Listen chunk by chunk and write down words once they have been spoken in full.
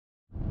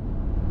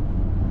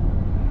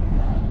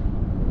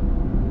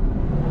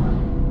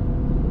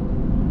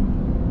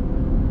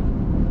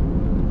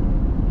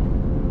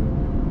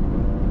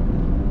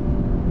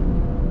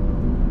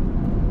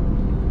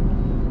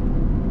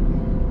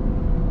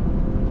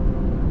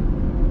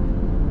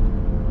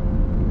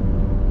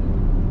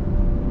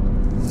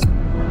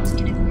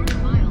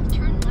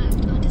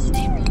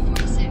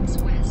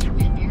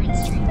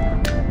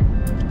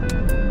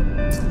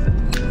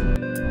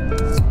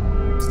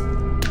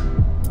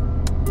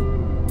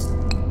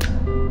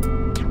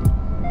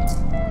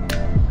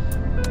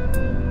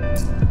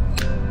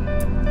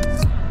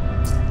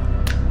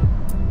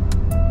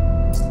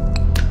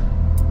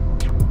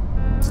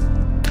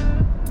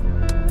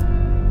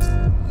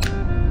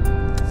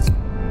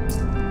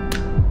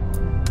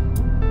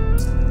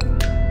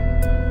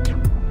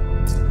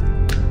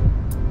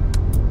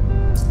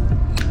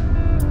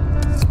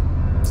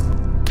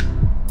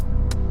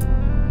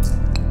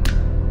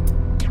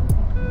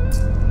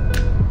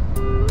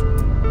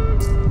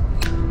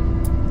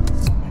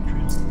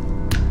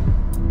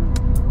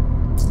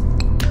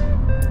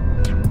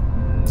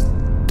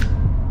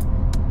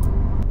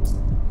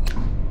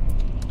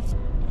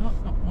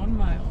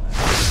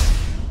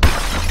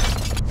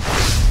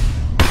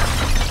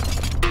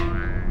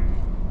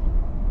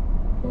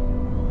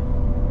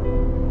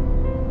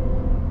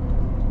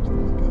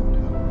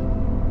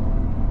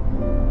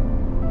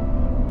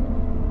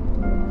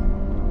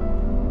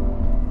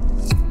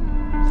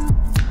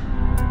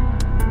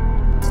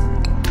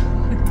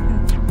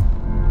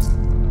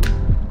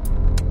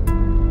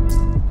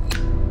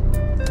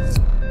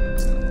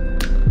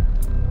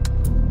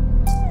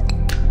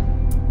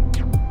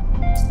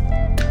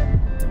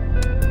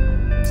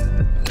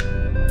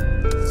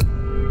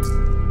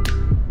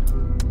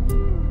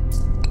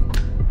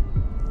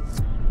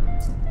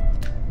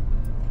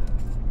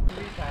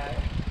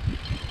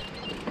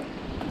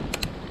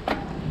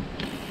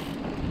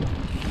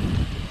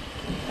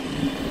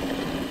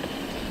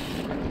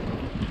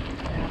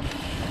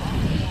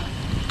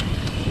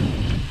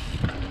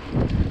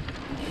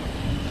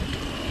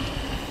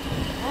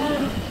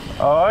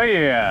Oh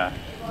yeah.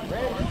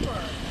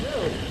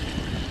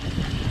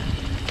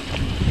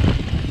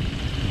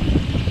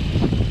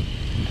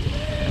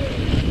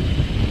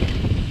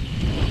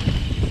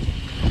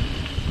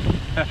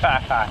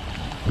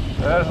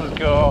 This is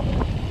cool.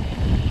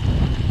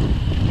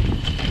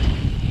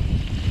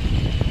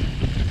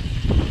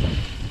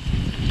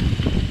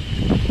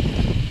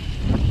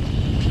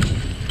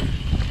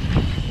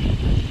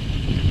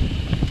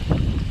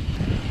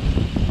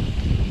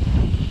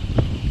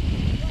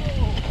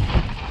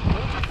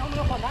 Coming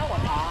up on that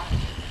one, huh?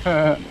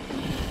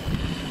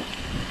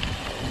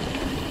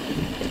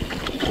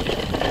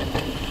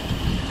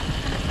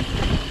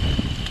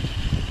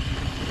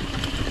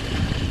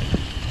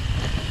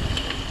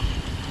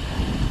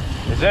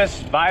 Is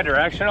this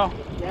bi-directional?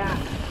 Yeah.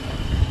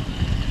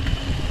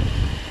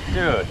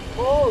 Dude.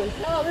 Holy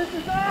cow, this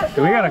is awesome!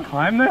 Do we gotta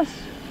climb this?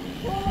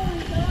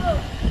 Holy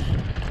cow!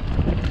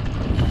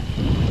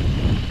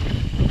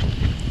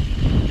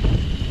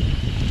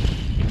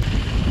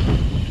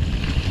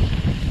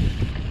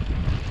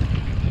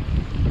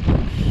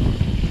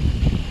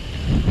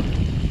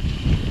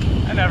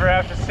 I never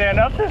have to stand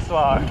up this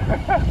long. I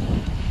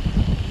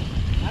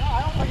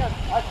don't think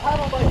I've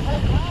paddled like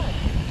 10 times.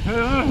 This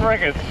is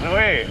freaking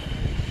sweet.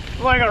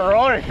 It's like a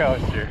roller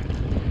coaster.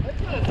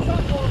 It's gonna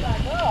suck going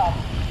back up.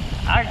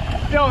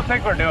 I don't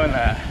think we're doing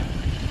that.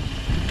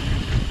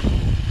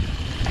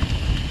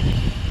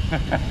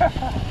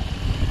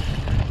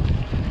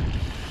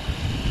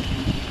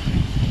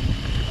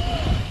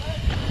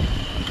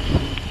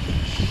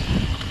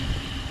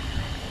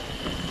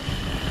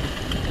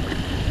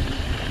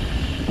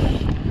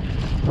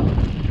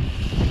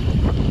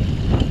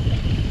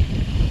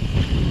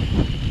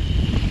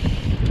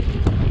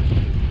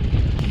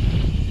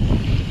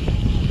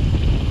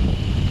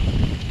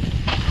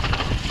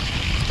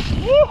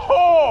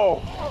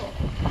 Whoa!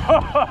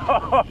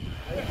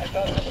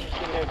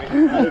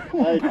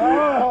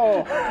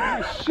 Oh,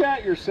 you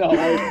shat yourself.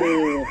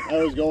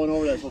 I was going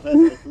over that so fast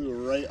I flew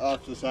right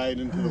off the side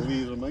into the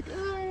leaves. I'm like,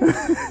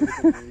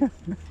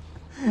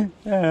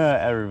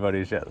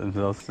 Everybody shot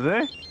themselves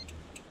today.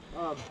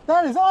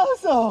 That is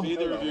awesome! If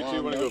either of you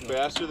two want to go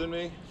faster than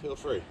me, feel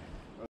free.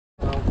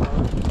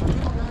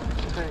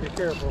 Be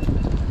careful.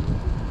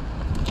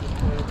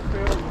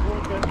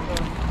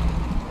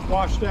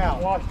 Washed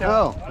out. Washed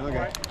out. oh,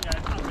 okay.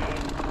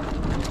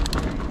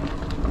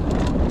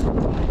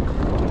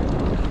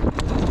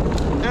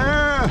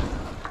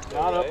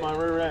 Not up my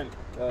rear end.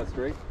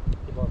 Straight.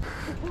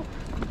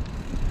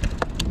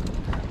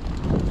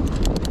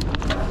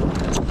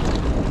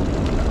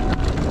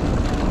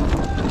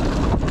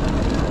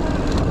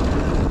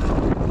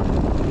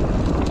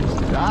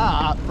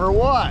 Stop for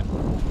what?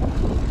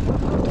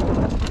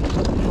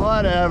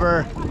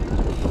 Whatever.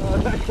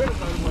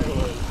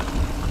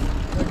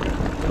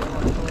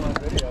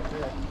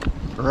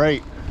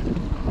 Great.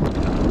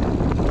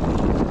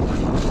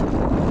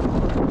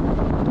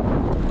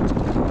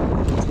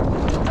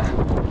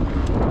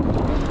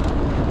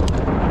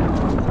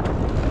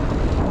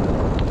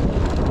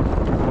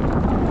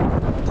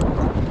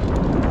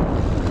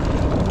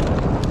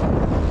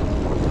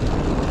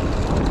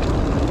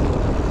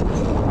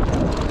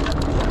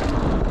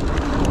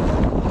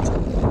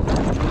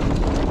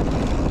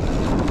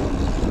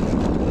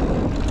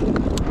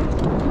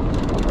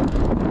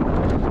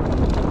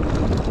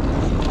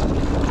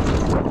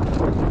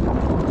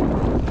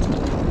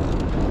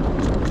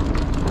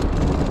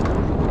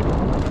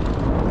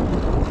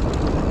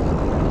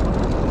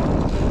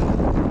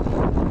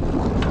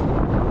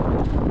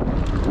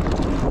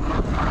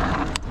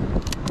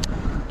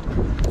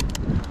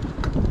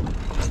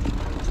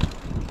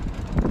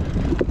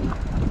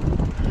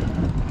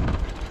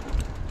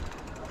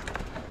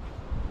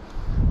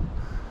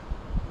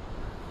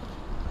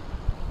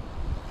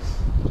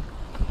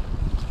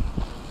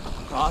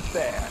 Not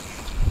bad.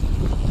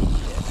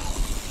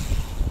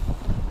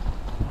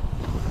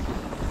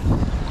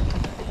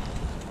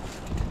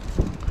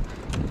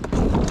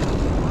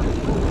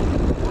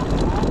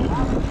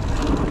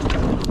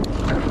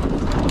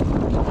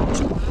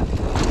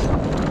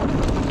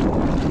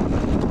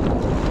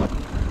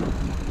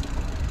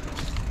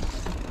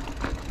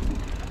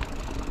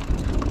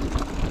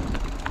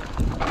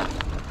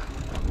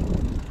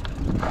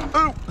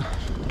 Ooh.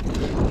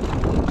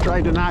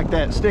 Tried to knock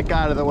that stick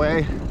out of the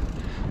way.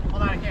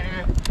 Hold on, I can't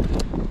hear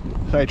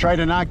you. So I tried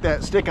to knock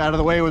that stick out of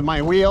the way with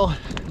my wheel,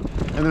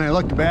 and then I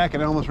looked back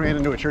and I almost ran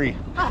into a tree.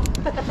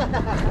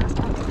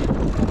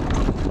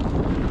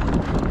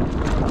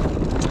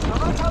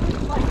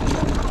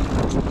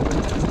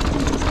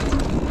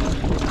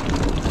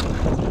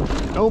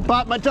 Don't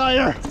pop my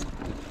tire.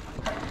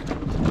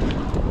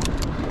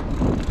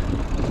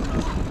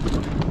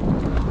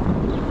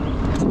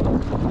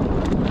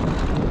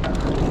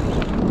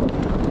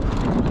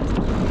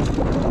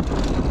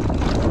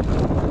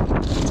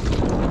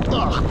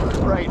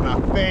 Ugh, right in my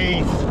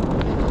face.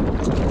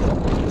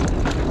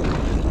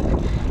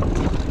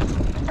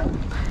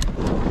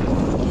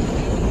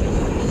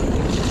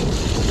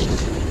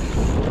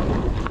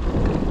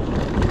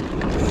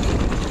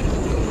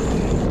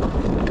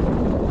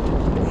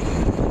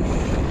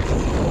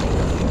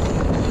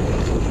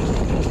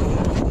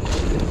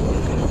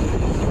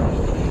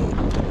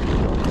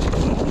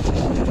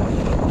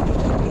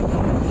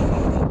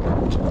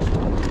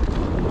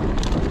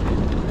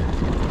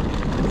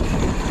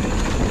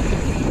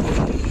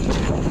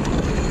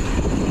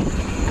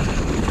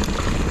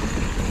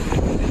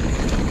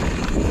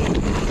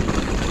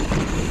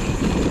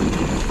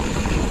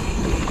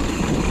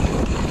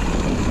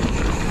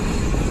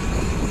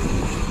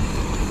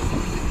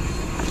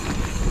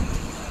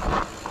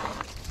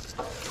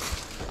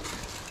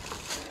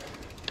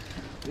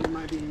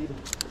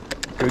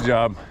 Good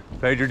job.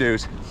 Paid your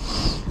dues.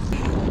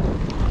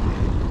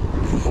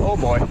 Oh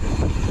boy.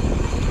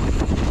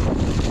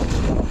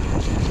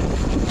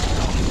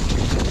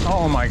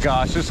 Oh my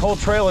gosh, this whole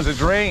trail is a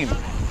drain.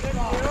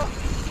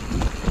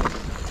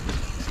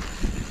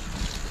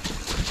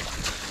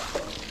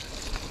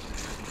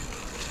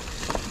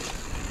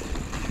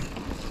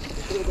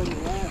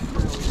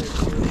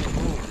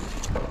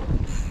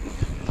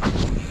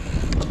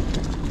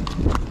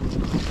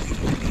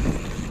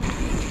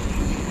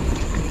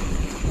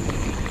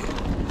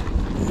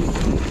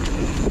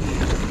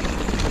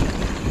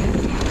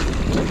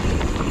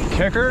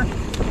 Kicker.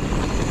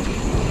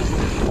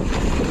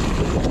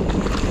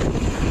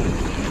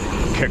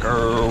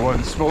 Kicker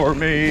once for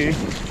me.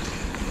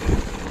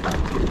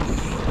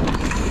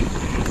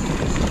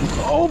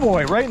 Oh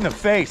boy, right in the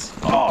face.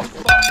 Oh,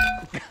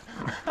 fuck.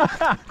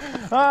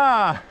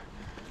 Ah.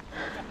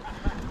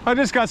 I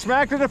just got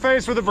smacked in the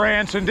face with a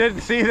branch and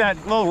didn't see that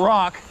little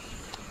rock.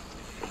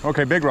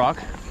 Okay, big rock.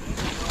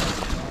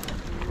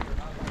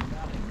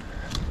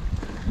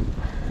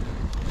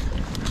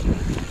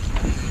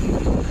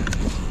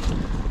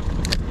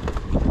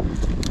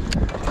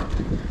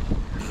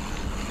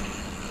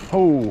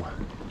 Oh.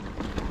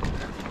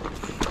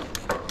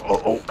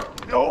 Oh, oh,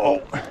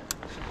 oh, oh.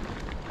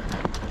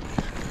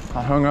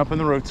 I hung up in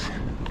the roots.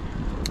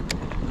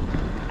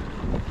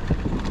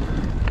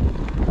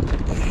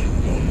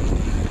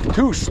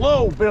 Too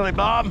slow, Billy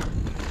Bob.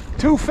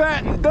 Too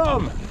fat and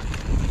dumb.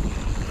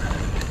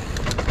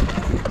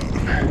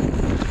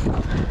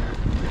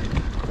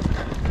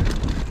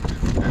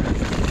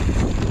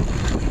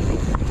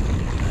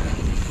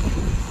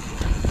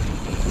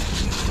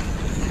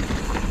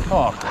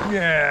 Oh,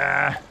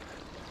 yeah.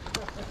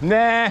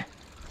 Nah.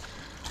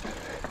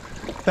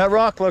 That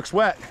rock looks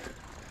wet.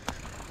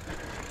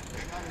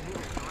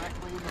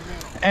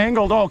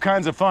 Angled all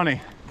kinds of funny.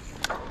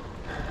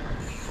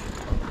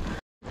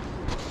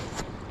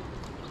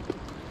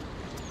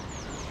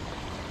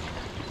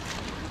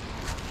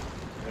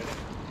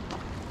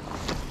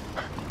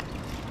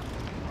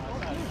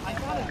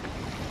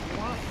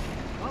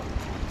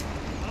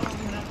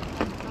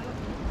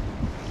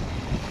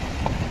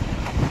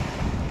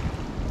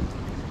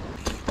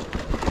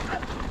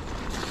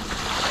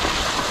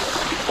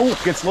 Oh,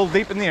 gets a little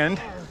deep in the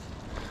end.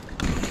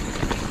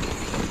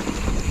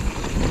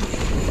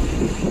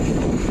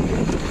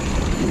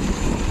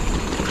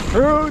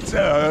 Roots,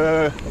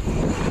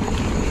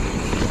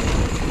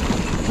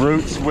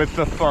 roots with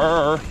the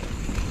fur.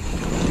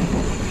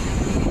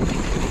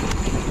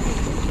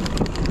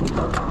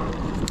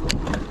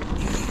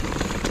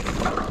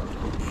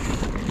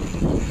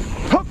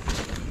 Hup.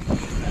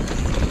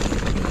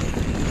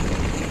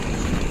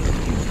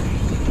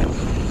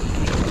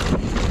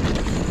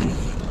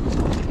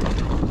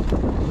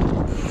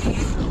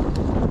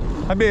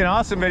 I'd be an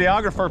awesome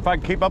videographer if I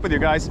could keep up with you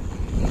guys.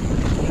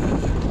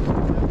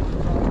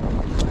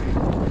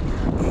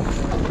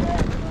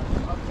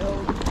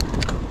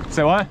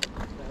 Say what? I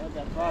had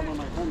that problem when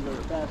my friends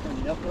are fast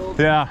on the uphill.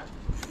 Yeah.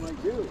 I'm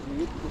like, dude,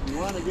 if you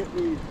want to get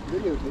me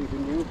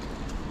videotaping you,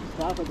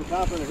 stop at the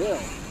top of the hill.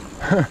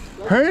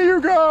 Hey, you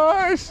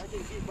guys! I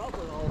can keep up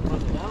with all the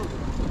up and downs.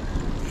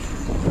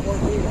 4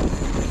 feet up.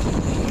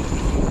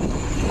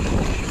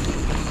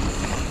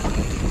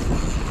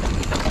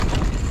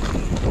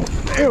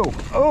 Ew!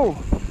 Oh!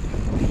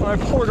 My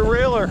poor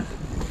derailleur.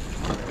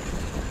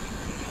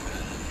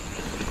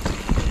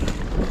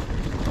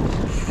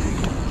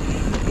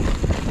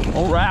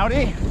 Oh,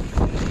 rowdy.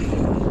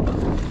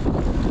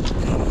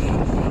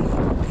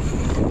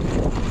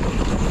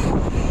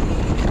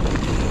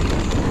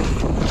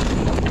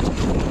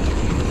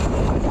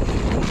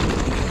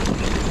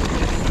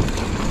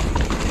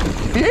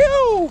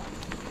 Ew!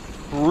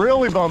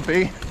 Really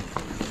bumpy.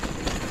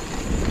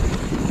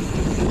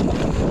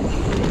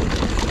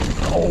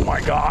 Oh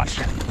my gosh.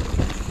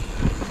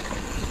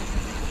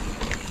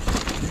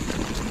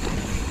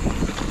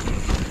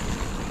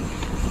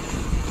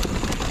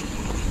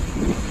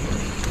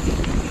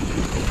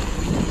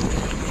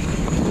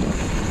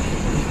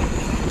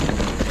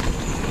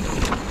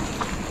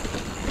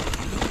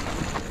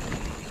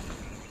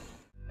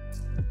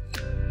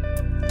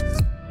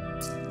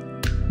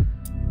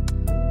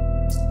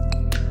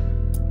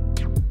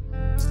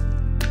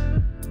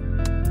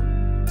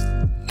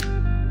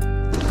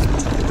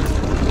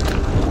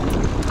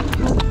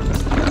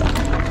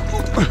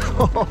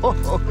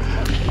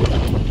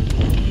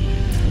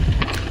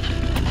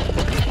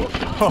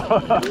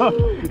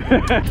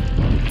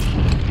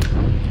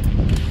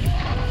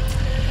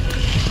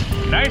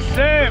 Nice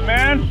save,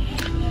 man.